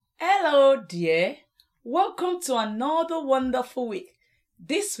Hello, dear. Welcome to another wonderful week.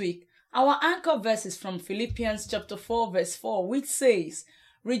 This week, our anchor verse is from Philippians chapter 4, verse 4, which says,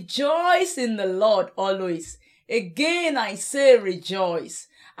 "Rejoice in the Lord always. Again, I say rejoice."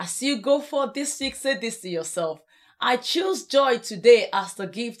 As you go forth this week, say this to yourself. I choose joy today as the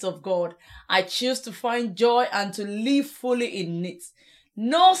gift of God. I choose to find joy and to live fully in it.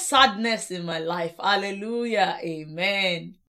 No sadness in my life. Hallelujah. Amen.